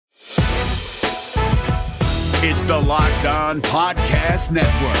It's the Locked On Podcast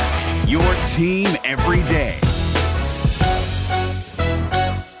Network, your team every day.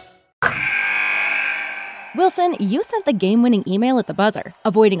 Wilson, you sent the game-winning email at the buzzer,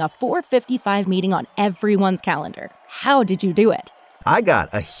 avoiding a 4:55 meeting on everyone's calendar. How did you do it? I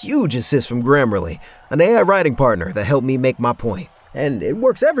got a huge assist from Grammarly, an AI writing partner that helped me make my point. And it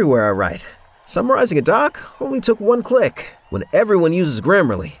works everywhere I write. Summarizing a doc only took one click. When everyone uses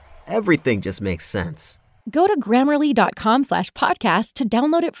Grammarly, everything just makes sense. Go to Grammarly.com/podcast to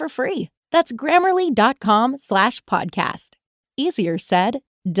download it for free. That's Grammarly.com/podcast. Easier said,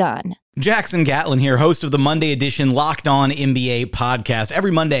 done. Jackson Gatlin here, host of the Monday edition Locked On NBA podcast.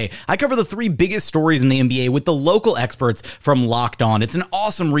 Every Monday, I cover the three biggest stories in the NBA with the local experts from Locked On. It's an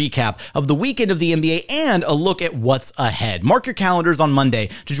awesome recap of the weekend of the NBA and a look at what's ahead. Mark your calendars on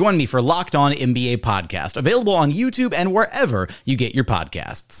Monday to join me for Locked On NBA podcast, available on YouTube and wherever you get your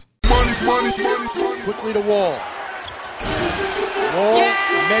podcasts. Quickly to Wall. Wall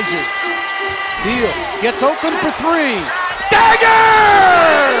measures. Deal. Gets open for three. Dagger!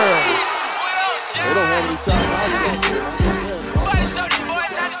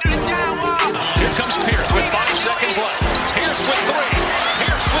 Here comes Pierce with 5 seconds left. Pierce with 3.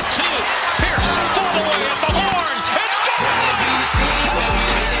 Pierce with 2. Pierce full away at the horn. It's gone!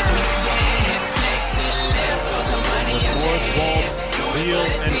 Morris, Wall, Beal,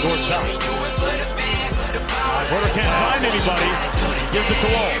 and Gortat. Porter can't find anybody. He gives it to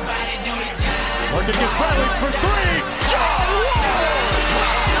Wall. Working against Bradley for 3. John Wall!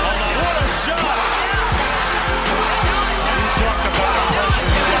 What a shot! You talk about a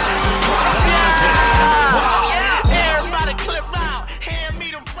pressure shot.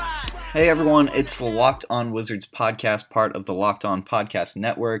 Hey everyone, it's the Locked On Wizards podcast, part of the Locked On Podcast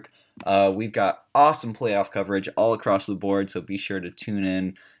Network. We've got awesome playoff coverage all across the board, so be sure to tune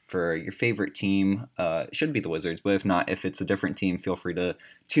in for your favorite team. It should be the Wizards, but if not, if it's a different team, feel free to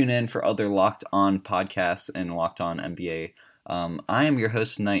tune in for other Locked On podcasts and Locked On NBA. I am your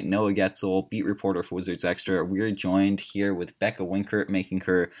host tonight, Noah Getzel, beat reporter for Wizards Extra. We're joined here with Becca Winkert, making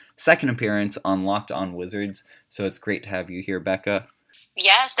her second appearance on Locked On Wizards, so it's great to have you here, Becca.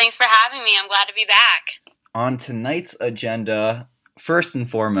 Yes, thanks for having me. I'm glad to be back. On tonight's agenda, first and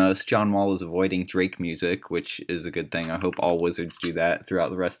foremost, John Wall is avoiding Drake music, which is a good thing. I hope all Wizards do that throughout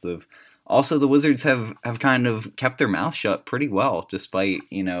the rest of... Also, the Wizards have kind of kept their mouth shut pretty well, despite,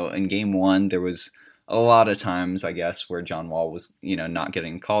 in Game 1, there was a lot of times, I guess, where John Wall was, not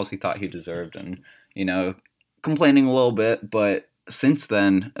getting calls he thought he deserved and, complaining a little bit. But since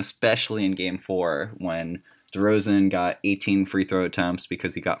then, especially in Game 4, when DeRozan got 18 free throw attempts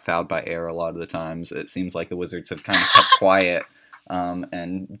because he got fouled by air a lot of the times, it seems like the Wizards have kind of kept quiet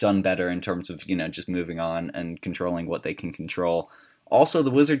and done better in terms of, just moving on and controlling what they can control. Also,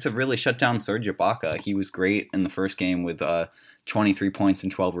 the Wizards have really shut down Serge Ibaka. He was great in the first game with 23 points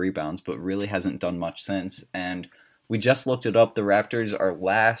and 12 rebounds, but really hasn't done much since. And we just looked it up. The Raptors are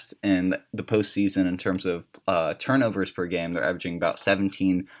last in the postseason in terms of turnovers per game. They're averaging about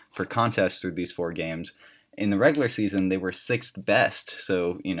 17 per contest through these 4 games. In the regular season, they were 6th best.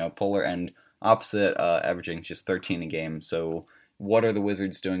 So, polar end opposite, averaging just 13 a game. So what are the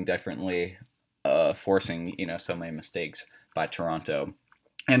Wizards doing differently, forcing, so many mistakes by Toronto?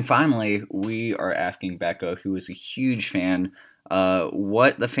 And finally, we are asking Becca, who is a huge fan,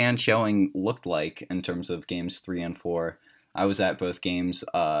 what the fan showing looked like in terms of games 3 and 4. I was at both games.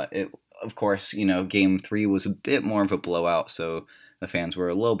 Of course, game 3 was a bit more of a blowout, so the fans were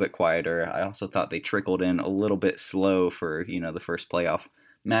a little bit quieter. I also thought they trickled in a little bit slow for, the first playoff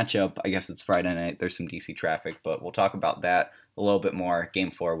matchup. I guess it's Friday night. There's some DC traffic, but we'll talk about that a little bit more. Game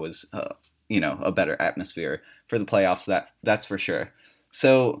 4 was, a better atmosphere for the playoffs. That's for sure.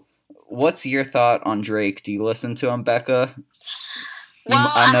 So what's your thought on Drake? Do you listen to him, Becca?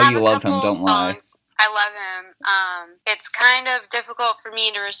 Well, I know you love him, don't songs. lie. I love him. It's kind of difficult for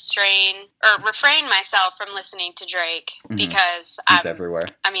me to refrain myself from listening to Drake because he's everywhere.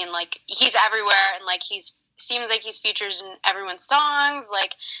 He's everywhere, and seems like he's featured in everyone's songs.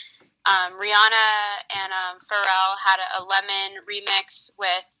 Rihanna and Pharrell had a Lemon remix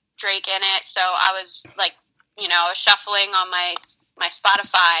with Drake in it, so I was I was shuffling on my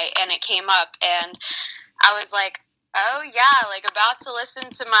Spotify, and it came up, and I was like, oh yeah, about to listen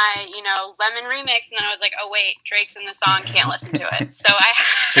to my, Lemon remix, and then I was like, oh wait, Drake's in the song, can't listen to it. So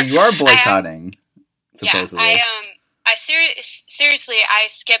So you are boycotting, supposedly. Yeah, seriously, I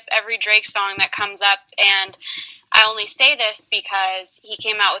skip every Drake song that comes up, and I only say this because he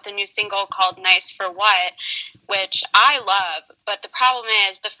came out with a new single called Nice for What, which I love, but the problem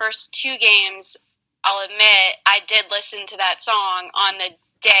is the first 2 games, I'll admit, I did listen to that song on the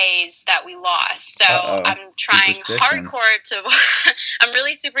days that we lost. So I'm trying hardcore to I'm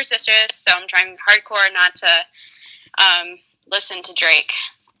really superstitious, so I'm trying hardcore not to listen to Drake.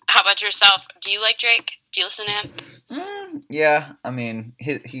 How about yourself? Do you like Drake? Do you listen to him? Yeah, I mean,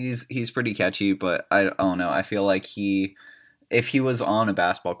 he's pretty catchy, but I don't know. I feel like if he was on a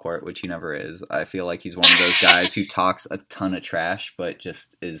basketball court, which he never is, I feel like he's one of those guys who talks a ton of trash, but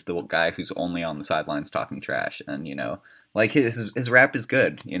just is the guy who's only on the sidelines talking trash. And, you know, like his rap is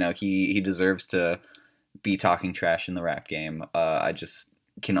good. You know, he deserves to be talking trash in the rap game. I just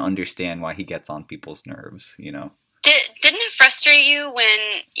can understand why he gets on people's nerves, you know. Didn't it frustrate you when,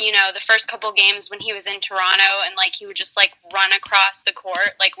 you know, the first couple games when he was in Toronto and, like, he would just, like, run across the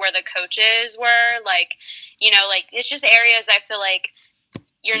court, like, where the coaches were? Like, you know, like, it's just areas I feel like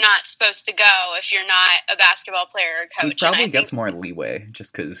you're not supposed to go if you're not a basketball player or coach. He probably gets more leeway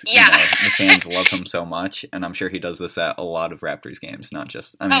just because, you know, the fans love him so much. And I'm sure he does this at a lot of Raptors games, not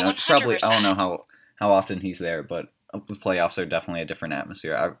just, I mean, it's probably, I don't know how often he's there, but the playoffs are definitely a different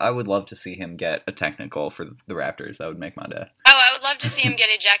atmosphere. I would love to see him get a technical for the Raptors. That would make my day. Oh, I would love to see him get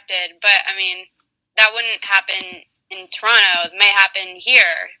ejected, but I mean, that wouldn't happen in Toronto. It may happen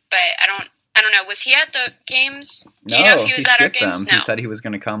here, but I don't know. Was he at the games? Do you know if he was at our games? No. He said he was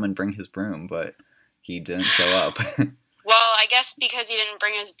going to come and bring his broom, but he didn't show up. Well, I guess because he didn't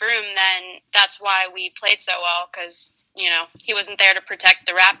bring his broom, then that's why we played so well, because, you know, he wasn't there to protect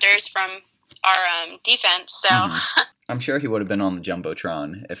the Raptors from our defense, so... I'm sure he would have been on the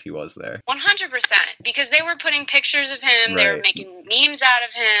Jumbotron if he was there. 100%, because they were putting pictures of him, they were making memes out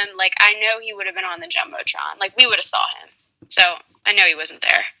of him, like, I know he would have been on the Jumbotron, like, we would have saw him, so I know he wasn't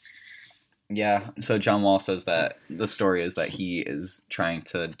there. Yeah, so John Wall says that the story is that he is trying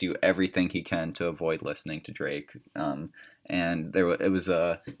to do everything he can to avoid listening to Drake, and it was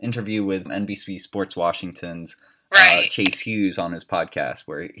a interview with NBC Sports Washington's Chase Hughes on his podcast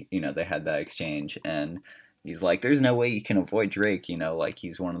where, you know, they had that exchange, and he's like, there's no way you can avoid Drake, you know, like,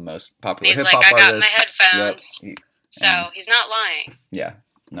 he's one of the most popular hip-hop artists. He's like, I got my headphones, so he's not lying. Yeah,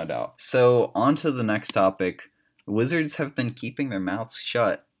 no doubt. So, on to the next topic. Wizards have been keeping their mouths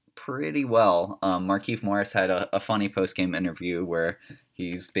shut pretty well. Markieff Morris had a funny post-game interview where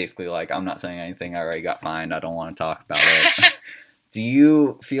he's basically like, I'm not saying anything, I already got fined, I don't want to talk about it. Do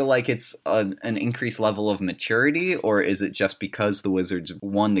you feel like it's an increased level of maturity, or is it just because the Wizards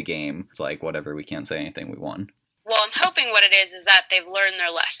won the game? It's like, whatever, we can't say anything, we won. Well, I'm hoping what it is that they've learned their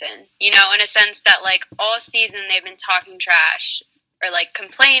lesson. You know, in a sense that, like, all season they've been talking trash or, like,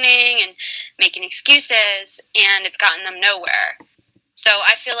 complaining and making excuses, and it's gotten them nowhere. So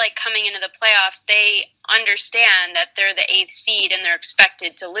I feel like coming into the playoffs, they understand that they're the 8th seed and they're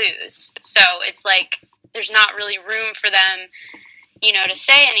expected to lose. So it's like there's not really room for them, you know, to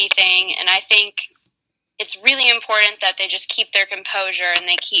say anything, and I think it's really important that they just keep their composure and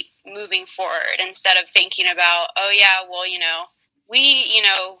they keep moving forward instead of thinking about, oh yeah, well, you know,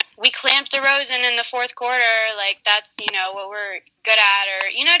 we clamped DeRozan in the fourth quarter, like, that's, you know, what we're good at, or,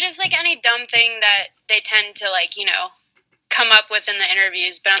 you know, just like any dumb thing that they tend to, like, you know, come up with in the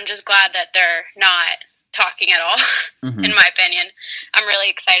interviews. But I'm just glad that they're not talking at all, in my opinion. I'm really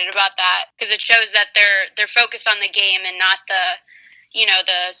excited about that because it shows that they're focused on the game and not the, you know,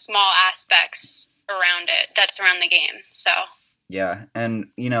 the small aspects around it that surround the game. So yeah, and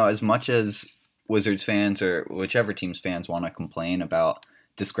you know, as much as Wizards fans or whichever team's fans want to complain about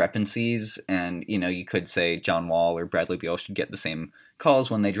discrepancies, and you know, you could say John Wall or Bradley Beal should get the same calls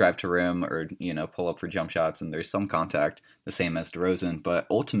when they drive to rim or, you know, pull up for jump shots and there's some contact, the same as DeRozan, but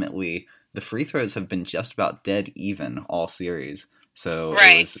ultimately the free throws have been just about dead even all series. So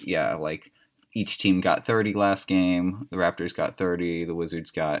it was, yeah, like each team got 30 last game. The Raptors got 30. The Wizards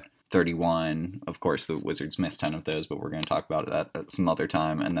got 31. Of course, the Wizards missed 10 of those, but we're going to talk about that at some other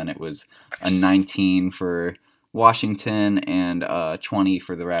time. And then it was a 19 for Washington and 20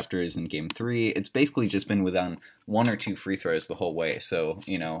 for the Raptors in Game 3. It's basically just been within 1 or 2 free throws the whole way. So,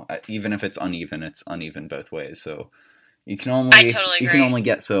 you know, even if it's uneven both ways. So you can only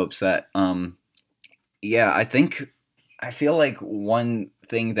get so upset. Yeah, I feel like one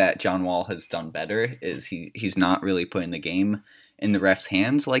thing that John Wall has done better is he's not really putting the game in the ref's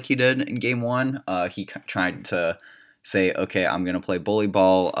hands like he did in Game 1. He tried to say, okay, I'm going to play bully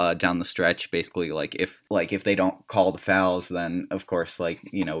ball down the stretch. Basically, if they don't call the fouls, then of course, like,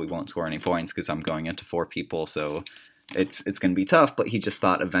 you know, we won't score any points because I'm going into 4 people. So it's going to be tough. But he just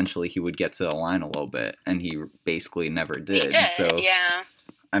thought eventually he would get to the line a little bit, and he basically never did. He did, so yeah.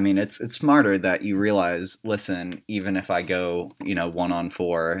 I mean, it's smarter that you realize, listen, even if I go, you know,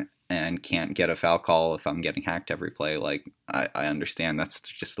 1-on-4 and can't get a foul call if I'm getting hacked every play. Like, I understand that's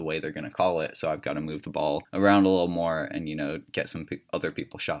just the way they're going to call it. So I've got to move the ball around a little more and, get some other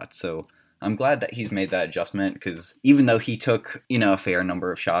people shots. So I'm glad that he's made that adjustment, because even though he took, a fair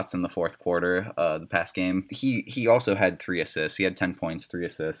number of shots in the fourth quarter, the past game, he also had 3 assists. He had 10 points, 3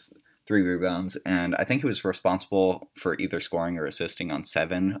 assists, 3 rebounds, and I think he was responsible for either scoring or assisting on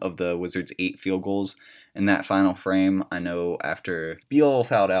 7 of the Wizards' 8 field goals in that final frame. I know after Beal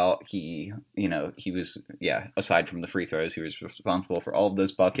fouled out, he was, aside from the free throws, he was responsible for all of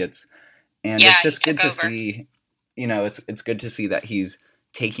those buckets. And it's just good to see, it's good to see that he's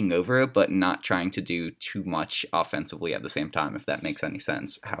taking over, but not trying to do too much offensively at the same time, if that makes any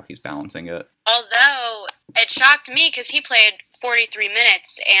sense, how he's balancing it. Although it shocked me because he played 43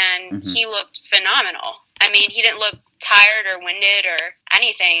 minutes and he looked phenomenal. I mean, he didn't look tired or winded or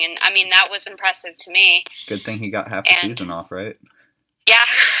anything. And I mean, that was impressive to me. Good thing he got half the season off, right? Yeah.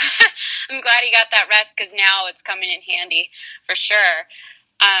 I'm glad he got that rest, because now it's coming in handy for sure.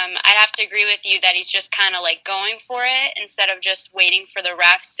 I'd have to agree with you that he's just kind of like going for it instead of just waiting for the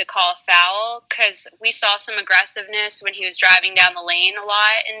refs to call a foul, because we saw some aggressiveness when he was driving down the lane a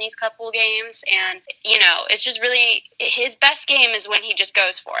lot in these couple games. And, it's just really his best game is when he just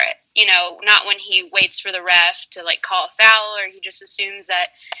goes for it, not when he waits for the ref to like call a foul, or he just assumes that,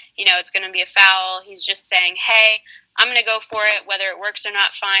 it's going to be a foul. He's just saying, hey, I'm going to go for it. Whether it works or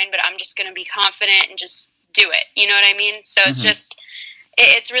not, fine, but I'm just going to be confident and just do it. You know what I mean? So it's just...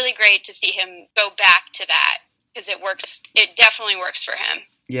 It's really great to see him go back to that, because it works. It definitely works for him.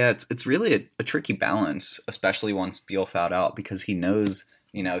 Yeah, it's really a tricky balance, especially once Beal fouled out, because he knows,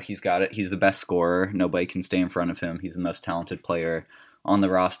 he's got it. He's the best scorer. Nobody can stay in front of him. He's the most talented player on the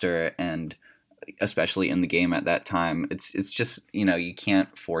roster, and especially in the game at that time, it's just, you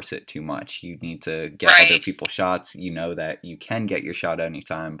can't force it too much. You need to get other people shots. That you can get your shot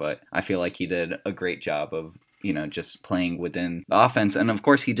anytime, but I feel like he did a great job of just playing within the offense. And of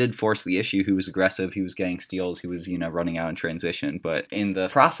course, he did force the issue. He was aggressive. He was getting steals. He was, running out in transition. But in the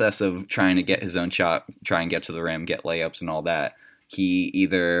process of trying to get his own shot, try and get to the rim, get layups and all that, he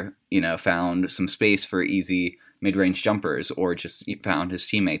either, found some space for easy mid-range jumpers, or just found his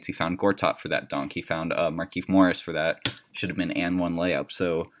teammates. He found Gortat for that dunk. He found Markieff Morris for that. Should have been and one layup.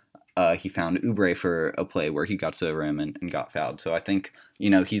 So he found Oubre for a play where he got to the rim and got fouled. So I think,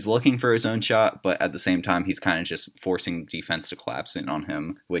 he's looking for his own shot, but at the same time, he's kind of just forcing defense to collapse in on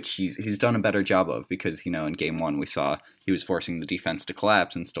him, which he's done a better job of, because, in game 1, we saw he was forcing the defense to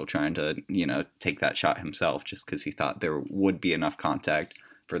collapse and still trying to, take that shot himself, just because he thought there would be enough contact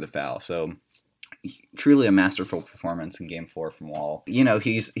for the foul. So truly a masterful performance in game 4 from Wall.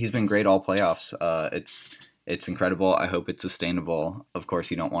 He's been great all playoffs. It's incredible. I hope it's sustainable. Of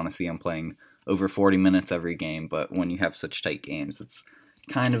course, you don't want to see him playing over 40 minutes every game, but when you have such tight games, it's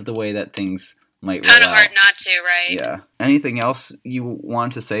kind of the way that things might roll out. Kind of hard not to, right? Yeah. Anything else you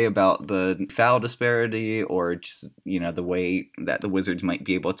want to say about the foul disparity, or just, the way that the Wizards might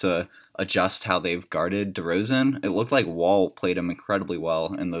be able to adjust how they've guarded DeRozan? It looked like Wall played him incredibly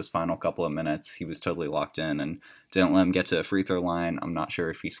well in those final couple of minutes. He was totally locked in and didn't let him get to a free throw line. I'm not sure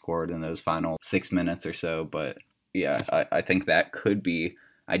if he scored in those final 6 minutes or so, but yeah, I think that could be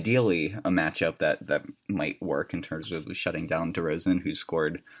ideally a matchup that might work in terms of shutting down DeRozan, who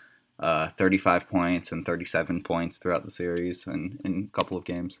scored 35 points and 37 points throughout the series and in a couple of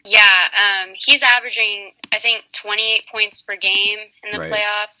games. Yeah, he's averaging, I think, 28 points per game in the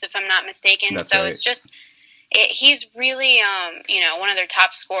playoffs, if I'm not mistaken. That's so right. It's just, he's really, one of their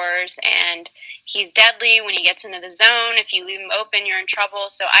top scorers, and he's deadly when he gets into the zone. If you leave him open, you're in trouble.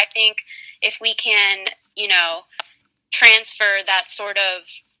 So I think if we can, transfer that sort of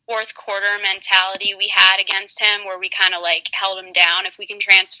fourth quarter mentality we had against him, where we kind of like held him down, if we can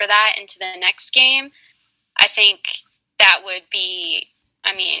transfer that into the next game, I think that would be,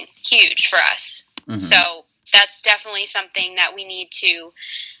 huge for us. Mm-hmm. So that's definitely something that we need to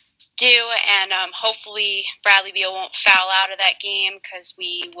do, and hopefully Bradley Beal won't foul out of that game, because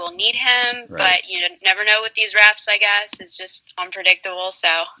we will need him. Right. But you never know with these refs, I guess. It's just unpredictable.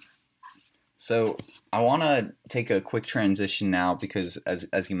 So I want to take a quick transition now, because as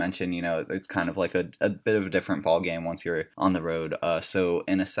you mentioned, it's kind of like a bit of a different ball game once you're on the road. So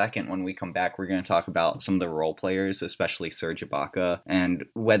in a second, when we come back, we're going to talk about some of the role players, especially Serge Ibaka, and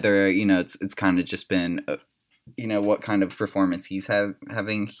whether, it's kind of just been, what kind of performance he's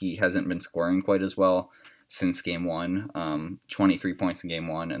having. He hasn't been scoring quite as well since game 1, 23 points in game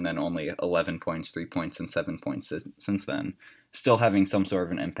 1, and then only 11 points, 3 points, and 7 points since then. Still having some sort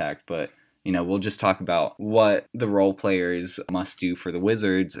of an impact, but we'll just talk about what the role players must do for the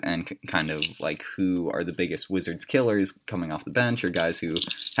Wizards and kind of like who are the biggest Wizards killers coming off the bench, or guys who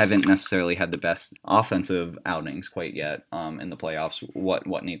haven't necessarily had the best offensive outings quite yet in the playoffs.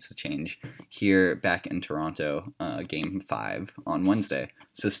 What needs to change here back in Toronto, Game 5 on Wednesday.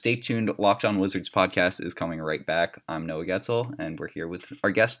 So stay tuned. Locked On Wizards podcast is coming right back. I'm Noah Getzel, and we're here with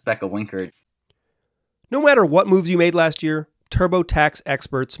our guest, Becca Winkert. No matter what moves you made last year, TurboTax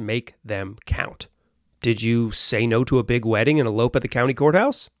experts make them count. Did you say no to a big wedding and elope at the county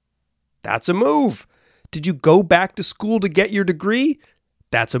courthouse? That's a move. Did you go back to school to get your degree?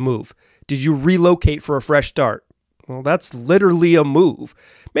 That's a move. Did you relocate for a fresh start? Well, that's literally a move.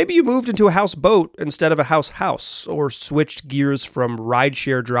 Maybe you moved into a houseboat instead of a house, or switched gears from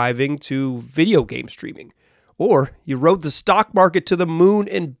rideshare driving to video game streaming. Or you rode the stock market to the moon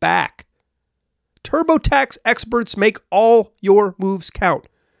and back. TurboTax experts make all your moves count,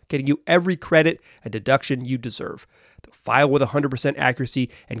 getting you every credit and deduction you deserve. They'll file with 100%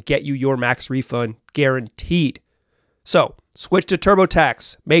 accuracy and get you your max refund guaranteed. So, switch to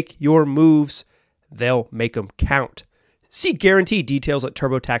TurboTax. Make your moves. They'll make them count. See guarantee details at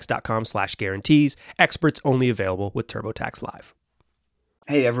turbotax.com/guarantees. Experts only available with TurboTax Live.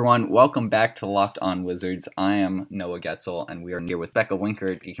 Hey everyone, welcome back to Locked On Wizards. I am Noah Getzel, and we are here with Becca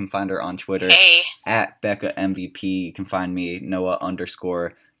Winkert. You can find her on Twitter at Becca MVP. You can find me,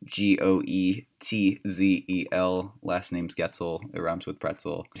 Noah_GOETZEL. Last name's Getzel. It rhymes with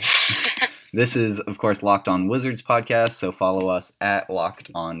pretzel. This is, of course, Locked On Wizards podcast, so follow us at Locked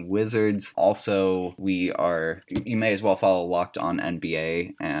On Wizards. Also, you may as well follow Locked On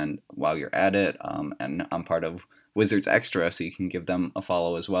NBA, and while you're at it, and I'm part of Wizards Extra, so you can give them a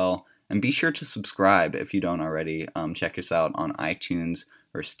follow as well. And be sure to subscribe if you don't already. Check us out on iTunes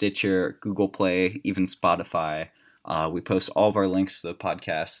or Stitcher, Google Play, even Spotify. We post all of our links to the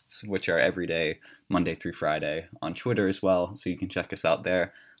podcasts, which are every day, Monday through Friday, on Twitter as well, so you can check us out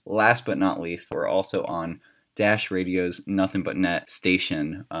there. Last but not least, we're also on Dash Radio's Nothing But Net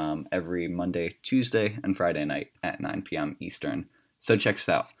station every Monday, Tuesday, and Friday night at 9 p.m. Eastern. So check us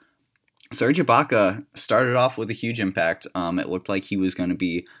out. Serge Ibaka started off with a huge impact. It looked like he was going to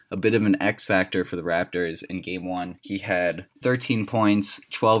be a bit of an X factor for the Raptors in Game 1. He had 13 points,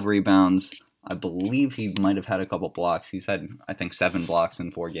 12 rebounds. I believe he might have had a couple blocks. He's had, I think, 7 blocks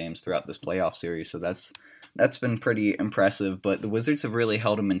in 4 games throughout this playoff series, so that's been pretty impressive. But the Wizards have really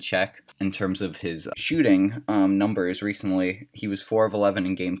held him in check in terms of his shooting numbers recently. He was 4 of 11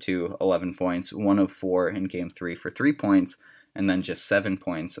 in Game 2, 11 points, 1 of 4 in Game 3 for 3 points, and then just 7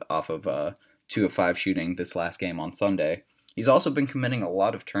 points off of 2 of 5 shooting this last game on Sunday. He's also been committing a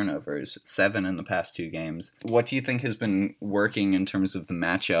lot of turnovers, 7 in the past 2 games. What do you think has been working in terms of the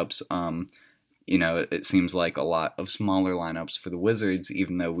matchups? It seems like a lot of smaller lineups for the Wizards,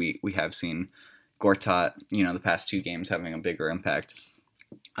 even though we have seen Gortat, the past 2 games having a bigger impact.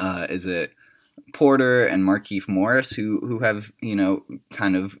 Is it Porter and Markieff Morris who have,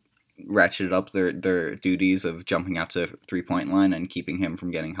 kind of ratcheted up their duties of jumping out to 3-point line and keeping him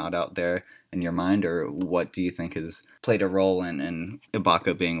from getting hot out there in your mind? Or what do you think has played a role in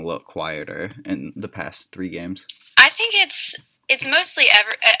Ibaka being a little quieter in the past 3 games? I think it's mostly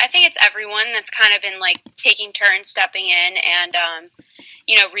it's everyone that's kind of been like taking turns stepping in and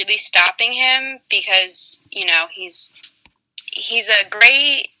really stopping him, because he's a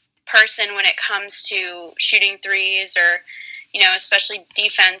great person when it comes to shooting threes, or especially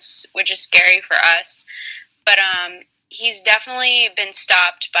defense, which is scary for us. But he's definitely been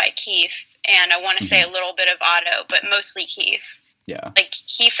stopped by Keith, and I want to say a little bit of Otto, but mostly Keith. Yeah. Like,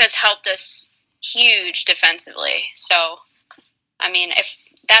 Keith has helped us huge defensively. So, if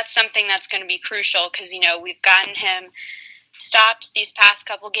that's something that's going to be crucial, because, we've gotten him stopped these past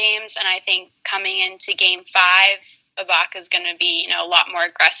couple games, and I think coming into Game 5, Ibaka's going to be, a lot more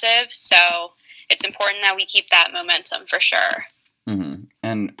aggressive. So it's important that we keep that momentum for sure. Mm-hmm.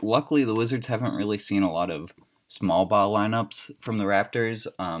 And luckily, the Wizards haven't really seen a lot of small ball lineups from the Raptors.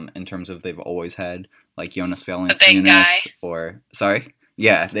 In terms of, they've always had like Jonas Valanciunas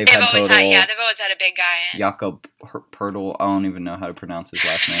they've always had a big guy. Jakob Poeltl. I don't even know how to pronounce his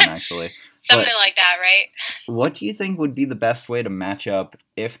last name actually. Something like that, right? What do you think would be the best way to match up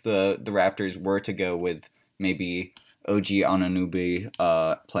if the Raptors were to go with maybe OG Anunoby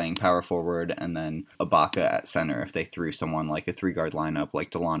playing power forward and then Ibaka at center, if they threw someone like a 3-guard lineup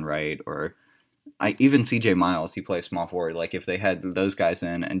like DeLon Wright, or even CJ Miles, he plays small forward. Like, if they had those guys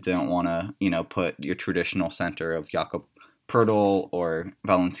in and didn't want to, put your traditional center of Jakob Poeltl or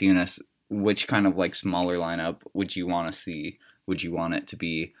Valanciunas, which kind of like smaller lineup would you want to see? Would you want it to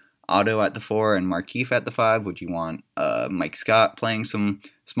be Otto at the 4 and Markieff at the 5? Would you want Mike Scott playing some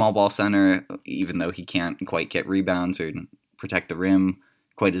small ball center, even though he can't quite get rebounds or protect the rim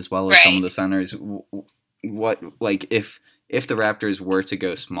quite as well as some of the centers? What, like, if the Raptors were to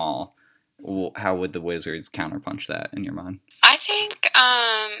go small, how would the Wizards counterpunch that in your mind? I think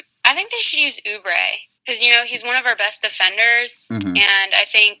they should use Oubre because he's one of our best defenders, and I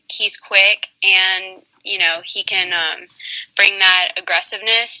think he's quick and he can bring that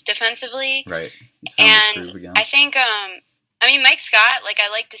aggressiveness defensively. Right. And I think Mike Scott, like, I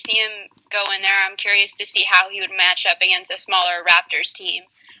like to see him go in there. I'm curious to see how he would match up against a smaller Raptors team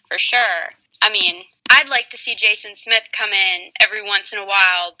for sure. I mean, I'd like to see Jason Smith come in every once in a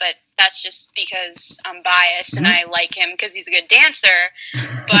while, but that's just because I'm biased and I like him because he's a good dancer.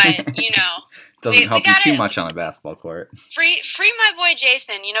 But, doesn't help you too much on a basketball court. Free my boy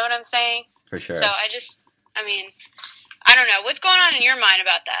Jason, you know what I'm saying? For sure. So I don't know. What's going on in your mind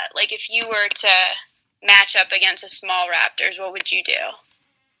about that? Like, if you were to match up against a small Raptors, what would you do?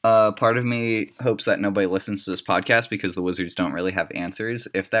 Part of me hopes that nobody listens to this podcast because the Wizards don't really have answers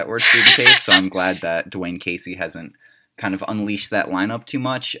if that were to be the case. So I'm glad that Dwayne Casey hasn't kind of unleashed that lineup too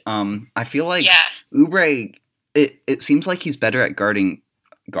much. I feel like Oubre, it seems like he's better at guarding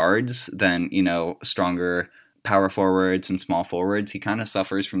guards than, stronger power forwards and small forwards. He kind of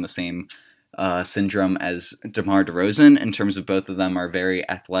suffers from the same syndrome as DeMar DeRozan in terms of both of them are very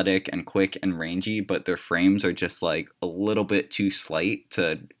athletic and quick and rangy, but their frames are just like a little bit too slight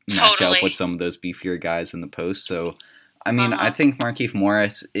to match up with some of those beefier guys in the post. So, I think Markieff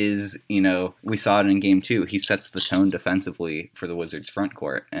Morris is, we saw it in game 2. He sets the tone defensively for the Wizards front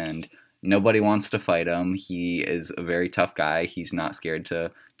court, and nobody wants to fight him. He is a very tough guy. He's not scared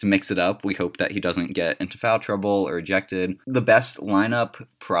to mix it up. We hope that he doesn't get into foul trouble or ejected. The best lineup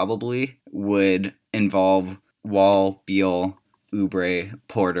probably would involve Wall, Beal, Oubre,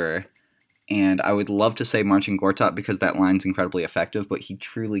 Porter, and I would love to say Marcin Gortat because that line's incredibly effective, but he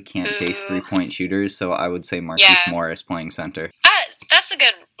truly can't chase three-point shooters, so I would say Markieff Morris playing center. That's a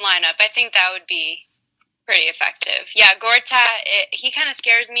good lineup. I think that would be pretty effective. Yeah, Gortat, he kind of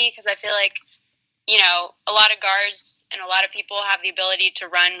scares me because I feel like, a lot of guards and a lot of people have the ability to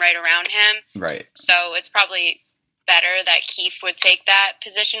run right around him. Right. So it's probably better that Keefe would take that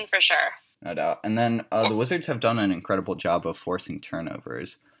position for sure. No doubt. And then the Wizards have done an incredible job of forcing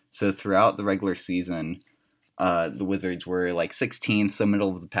turnovers. So throughout the regular season, the Wizards were like 16th, so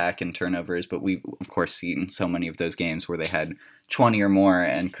middle of the pack in turnovers, but we've, of course, seen so many of those games where they had 20 or more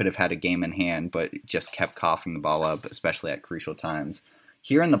and could have had a game in hand, but just kept coughing the ball up, especially at crucial times.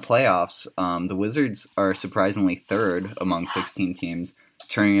 Here in the playoffs, the Wizards are surprisingly third among 16 teams,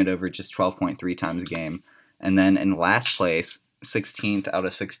 turning it over just 12.3 times a game. And then in last place, 16th out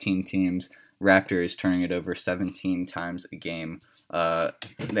of 16 teams, Raptors turning it over 17 times a game.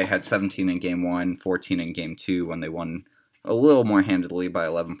 They had 17 in game 1, 14 in game 2 when they won a little more handedly by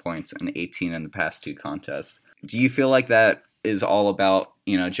 11 points, and 18 in the past 2 contests. Do you feel like that is all about,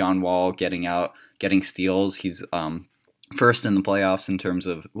 John Wall getting out, getting steals? He's first in the playoffs in terms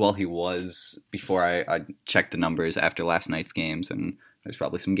of, he was before I checked the numbers after last night's games, and there's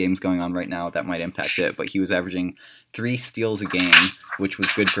probably some games going on right now that might impact it, but he was averaging 3 steals a game, which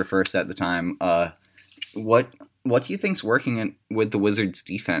was good for first at the time. What do you think's working with the Wizards'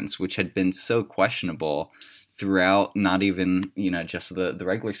 defense, which had been so questionable throughout not even, just the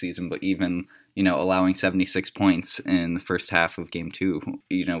regular season, but even, allowing 76 points in the first half of game 2?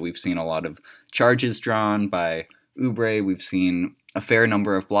 We've seen a lot of charges drawn by Oubre. We've seen a fair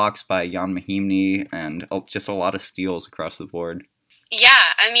number of blocks by Jan Mahimni and just a lot of steals across the board. Yeah,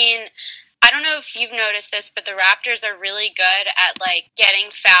 I don't know if you've noticed this, but the Raptors are really good at getting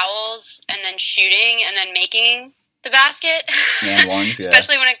fouls and then shooting and then making the basket,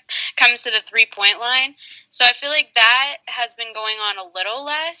 especially when it comes to the 3-point line. So I feel like that has been going on a little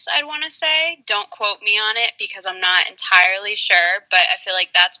less, I'd want to say. Don't quote me on it because I'm not entirely sure, but I feel like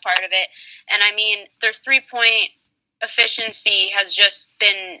that's part of it. And their 3-point efficiency has just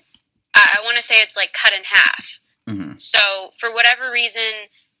been, I want to say it's cut in half. Mm-hmm. So for whatever reason,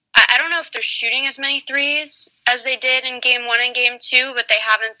 I don't know if they're shooting as many threes as they did in game 1 and game 2, but they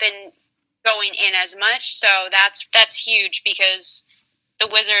haven't been going in as much. So that's huge because the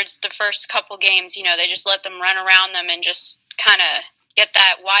Wizards, the first couple games, they just let them run around them and just kind of get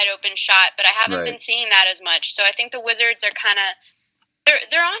that wide open shot. But I haven't been seeing that as much. So I think the Wizards are kind of,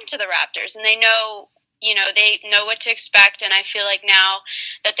 they're on to the Raptors, and they know what to expect. And I feel like now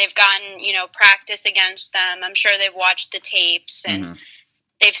that they've gotten, practice against them, I'm sure they've watched the tapes and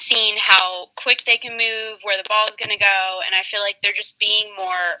they've seen how quick they can move, where the ball is going to go, and I feel like they're just being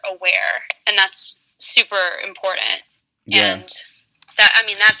more aware, and that's super important. Yeah. And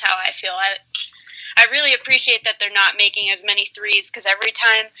That's how I feel. I really appreciate that they're not making as many threes, because every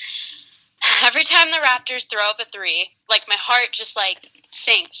time the Raptors throw up a three, like, my heart just, like,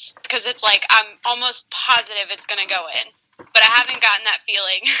 sinks, because it's like I'm almost positive it's going to go in. But I haven't gotten that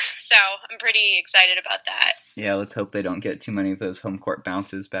feeling, so I'm pretty excited about that. Yeah, let's hope they don't get too many of those home court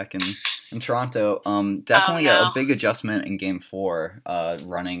bounces back in Toronto. Definitely a big adjustment in Game 4,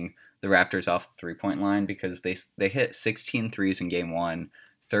 running the Raptors off the three-point line, because they hit 16 threes in Game 1,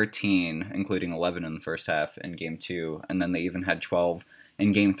 13, including 11 in the first half in Game 2, and then they even had 12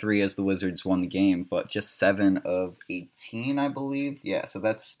 in Game 3 as the Wizards won the game, but just 7 of 18, I believe. Yeah, so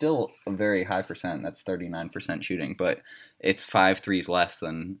that's still a very high percent. That's 39% shooting, but it's 5 threes less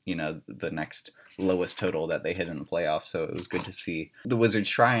than, the next lowest total that they hit in the playoffs, so it was good to see the Wizards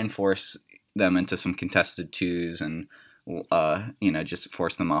try and force them into some contested twos and just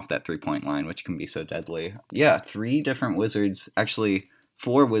force them off that three-point line, which can be so deadly. Yeah, 3 different Wizards, actually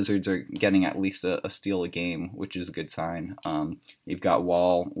 4 Wizards are getting at least a steal a game, which is a good sign. You've got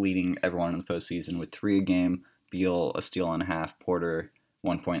Wall leading everyone in the postseason with 3 a game, Beal a steal and a half, Porter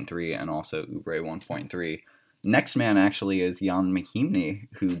 1.3, and also Oubre 1.3. Next man actually is Jan Mahimni,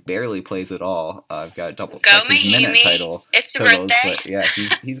 who barely plays at all. I've got double check his minute title. It's a birthday. But yeah,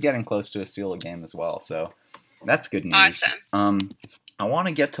 he's getting close to a steal a game as well, so that's good news. Awesome. I want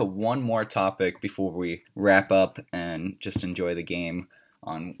to get to one more topic before we wrap up and just enjoy the game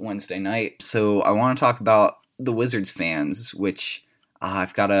on Wednesday night. So I want to talk about the Wizards fans, which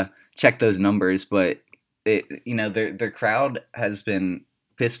I've got to check those numbers, but their crowd has been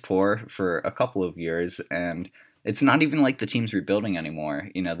piss poor for a couple of years, and it's not even like the team's rebuilding anymore.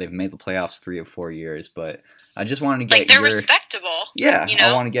 They've made the playoffs 3 of 4 years, but I just wanted to get they're respectable. Yeah,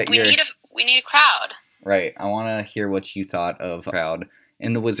 I want to get we need a crowd. Right. I want to hear what you thought of crowd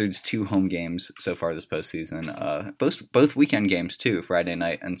in the Wizards' 2 home games so far this postseason. Both weekend games too, Friday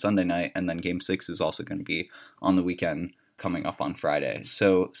night and Sunday night, and then Game 6 is also going to be on the weekend coming up on Friday.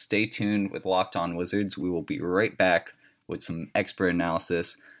 So stay tuned with Locked On Wizards. We will be right back with some expert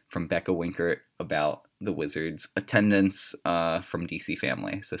analysis from Becca Winkert about the Wizards' attendance from DC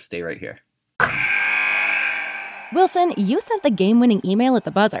Family. So stay right here. Wilson, you sent the game-winning email at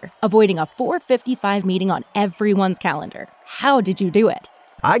the buzzer, avoiding a 4:55 meeting on everyone's calendar. How did you do it?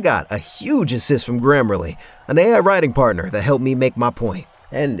 I got a huge assist from Grammarly, an AI writing partner that helped me make my point.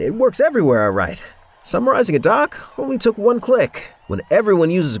 And it works everywhere I write. Summarizing a doc only took 1 click. When everyone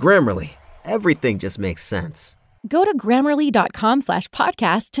uses Grammarly, everything just makes sense. Go to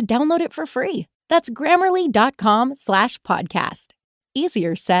Grammarly.com/podcast to download it for free. That's Grammarly.com/podcast.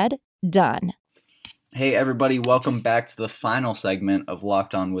 Easier said, done. Hey everybody, welcome back to the final segment of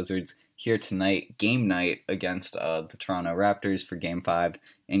Locked On Wizards here tonight, game night against the Toronto Raptors for Game 5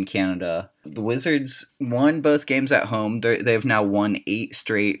 in Canada. The Wizards won both games at home. They've now won 8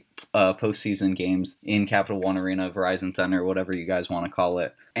 straight postseason games in Capital One Arena, Verizon Center, whatever you guys want to call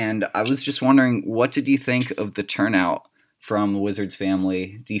it. And I was just wondering, what did you think of the turnout from the Wizards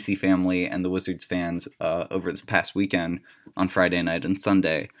family, DC family, and the Wizards fans over this past weekend on Friday night and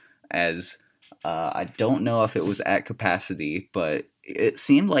Sunday? As I don't know if it was at capacity, but it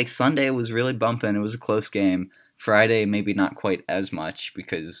seemed like Sunday was really bumping. It was a close game. Friday, maybe not quite as much,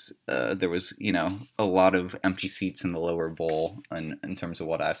 because there was, a lot of empty seats in the lower bowl in terms of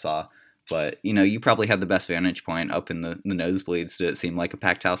what I saw. But, you probably had the best vantage point up in the nosebleeds. Did it seem like a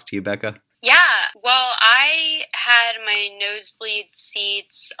packed house to you, Becca? Yeah, well, I had my nosebleed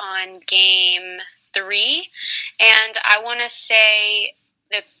seats on Game 3, and I want to say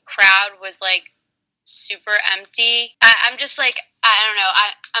the crowd was super empty. I'm just I don't know.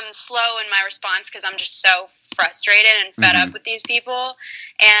 I'm slow in my response because I'm just so frustrated and fed up with these people.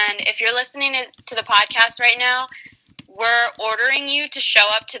 And if you're listening to the podcast right now, we're ordering you to show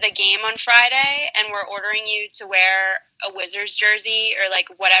up to the game on Friday, and we're ordering you to wear a Wizards jersey or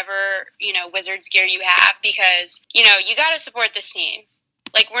whatever, Wizards gear you have, because, you got to support this team.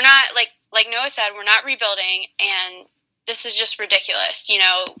 We're not, like Noah said, we're not rebuilding, and this is just ridiculous.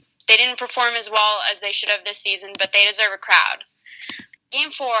 They didn't perform as well as they should have this season, but they deserve a crowd. Game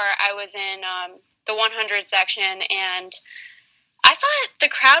 4, I was in the 100 section, and I thought the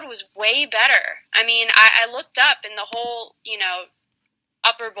crowd was way better. I mean, I looked up, and the whole,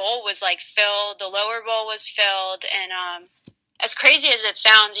 upper bowl was filled, the lower bowl was filled, and as crazy as it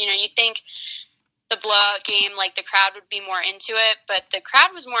sounds, you think the blowout game, the crowd would be more into it, but the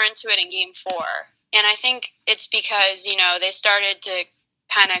crowd was more into it in Game 4. And I think it's because, they started to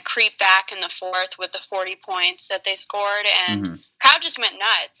kind of creep back in the fourth with the 40 points that they scored, and crowd just went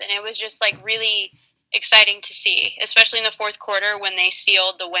nuts, and it was just really exciting to see, especially in the fourth quarter when they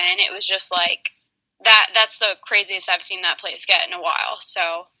sealed the win. It was just that's the craziest I've seen that place get in a while.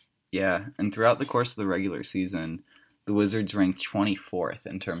 So yeah, and throughout the course of the regular season, the Wizards ranked 24th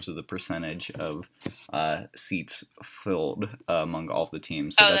in terms of the percentage of seats filled among all the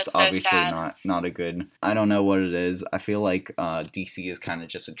teams. So that's so obviously sad. not a good. I don't know what it is. I feel like DC is kind of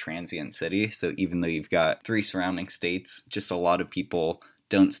just a transient city. So even though you've got 3 surrounding states, just a lot of people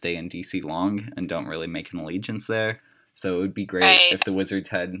don't stay in DC long and don't really make an allegiance there. So it would be great if the Wizards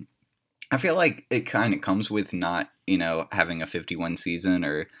had. I feel like it kind of comes with not, having a 51 season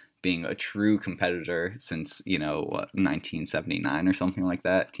or being a true competitor since, 1979 or something like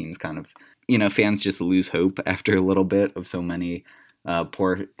that. Teams kind of, fans just lose hope after a little bit of so many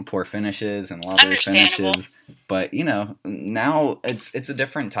poor finishes and lottery finishes. But, now it's a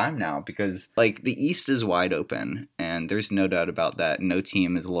different time now because, like, the East is wide open, and there's no doubt about that. No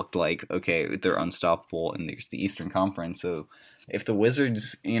team has looked like, okay, they're unstoppable, and there's the Eastern Conference. So if the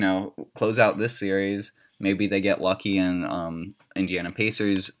Wizards, close out this series, maybe they get lucky and Indiana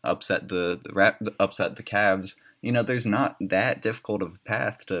Pacers upset the Cavs. There's not that difficult of a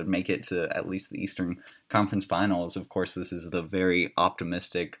path to make it to at least the Eastern Conference Finals. Of course, this is the very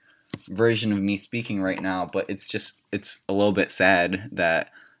optimistic version of me speaking right now, but it's a little bit sad that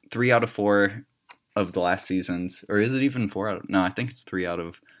 3 out of 4 of the last seasons, or is it even 4 out of? No, I think it's 3 out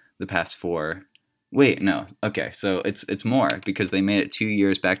of the past 4. Wait, no. Okay, so it's more because they made it 2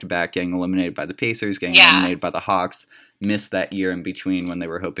 years back to back, getting eliminated by the Pacers, getting eliminated by the Hawks, missed that year in between when they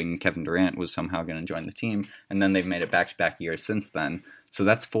were hoping Kevin Durant was somehow going to join the team, and then they've made it back to back years since then. So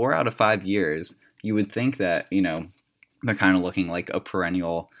that's 4 out of 5 years. You would think that, they're kind of looking like a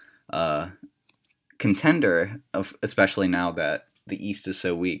perennial contender, especially now that the East is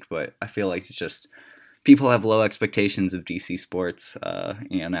so weak, but I feel like it's just people have low expectations of DC sports,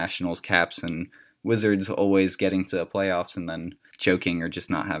 Nationals, Caps, and Wizards always getting to playoffs and then choking or just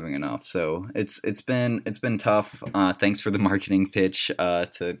not having enough. So it's been tough. Thanks for the marketing pitch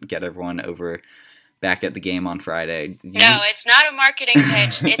to get everyone over back at the game on Friday. No, it's not a marketing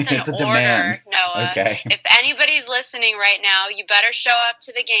pitch. It's an order, demand. Noah. Okay. If anybody's listening right now, you better show up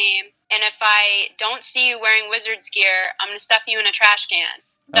to the game. And if I don't see you wearing Wizards gear, I'm going to stuff you in a trash can.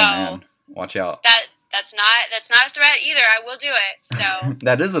 So man. Watch out. That's not a threat either. I will do it. So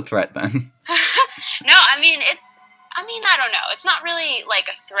that is a threat then. No, I don't know. It's not really like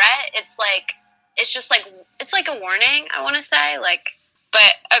a threat. It's just like a warning, I want to say.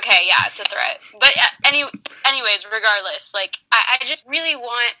 But okay, yeah, it's a threat. But anyways, regardless, I just really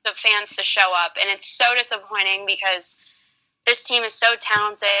want the fans to show up, and it's so disappointing because this team is so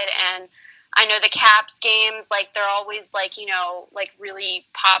talented, and I know the Caps games, they're always really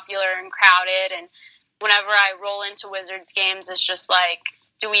popular and crowded, and whenever I roll into Wizards games, it's just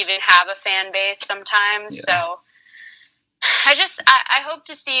do we even have a fan base sometimes? Yeah. So I hope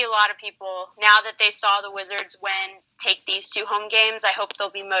to see a lot of people, now that they saw the Wizards take these 2 home games, I hope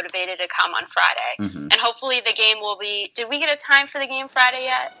they'll be motivated to come on Friday. Mm-hmm. And hopefully the game will be, did we get a time for the game Friday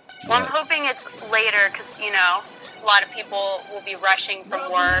yet? Well, I'm hoping it's later because, a lot of people will be rushing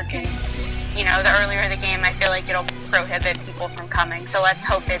from work and, the earlier the game, I feel like it'll prohibit people from coming. So let's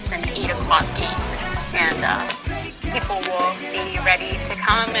hope it's an 8 o'clock game and people will be ready to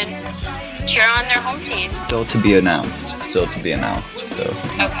come and cheer on their home team. Still to be announced. So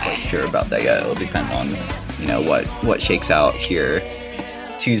not quite sure about that yet. It'll depend on, what shakes out here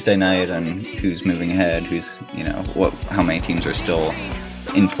Tuesday night and who's moving ahead, who's, how many teams are still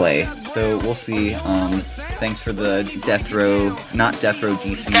in play. So we'll see. Thanks for the Death Row, not Death Row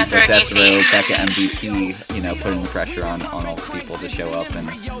DC, but Death Row Becca MVP, putting the pressure on all the people to show up and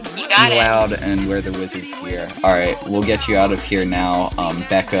be loud and wear the Wizards gear. All right, we'll get you out of here now.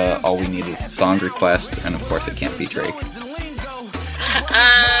 Becca, all we need is a song request, and of course it can't be Drake.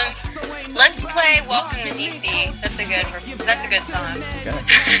 Let's play Welcome to DC. That's a good song. Okay,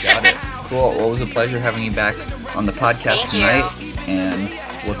 you got it. Cool. Well, it was a pleasure having you back on the podcast tonight, and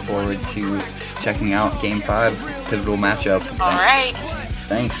look forward to checking out Game 5, pivotal matchup. All right.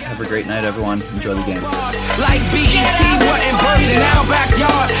 Thanks. Have a great night, everyone. Enjoy the game. Like BET wasn't birthed in our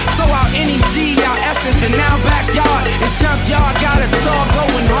backyard, so our NEG, our essence in our backyard, and Junkyard got us all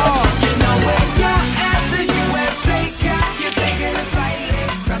going hard. You know where you're at, the USA Cap, you're taking us lightly,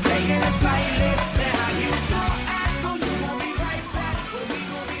 I'm taking us lightly. Then how you gon' act, oh, you gon' be right back, but we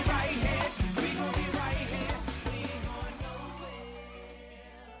gon' be right here, we gon' be right here, we ain't going nowhere.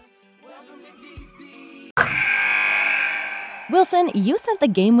 Welcome to DC. Wilson, you sent the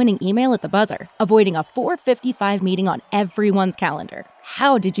game-winning email at the buzzer, avoiding a 4:55 meeting on everyone's calendar.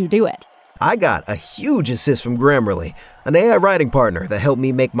 How did you do it? I got a huge assist from Grammarly, an AI writing partner that helped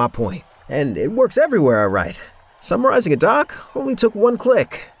me make my point. And it works everywhere I write. Summarizing a doc only took one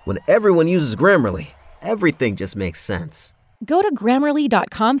click. When everyone uses Grammarly, everything just makes sense. Go to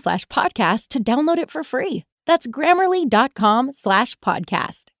Grammarly.com/podcast to download it for free. That's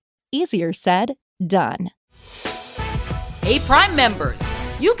Grammarly.com/podcast. Easier said, done. Hey, Prime members,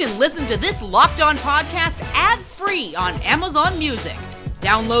 you can listen to this Locked On podcast ad-free on Amazon Music.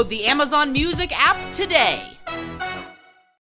 Download the Amazon Music app today.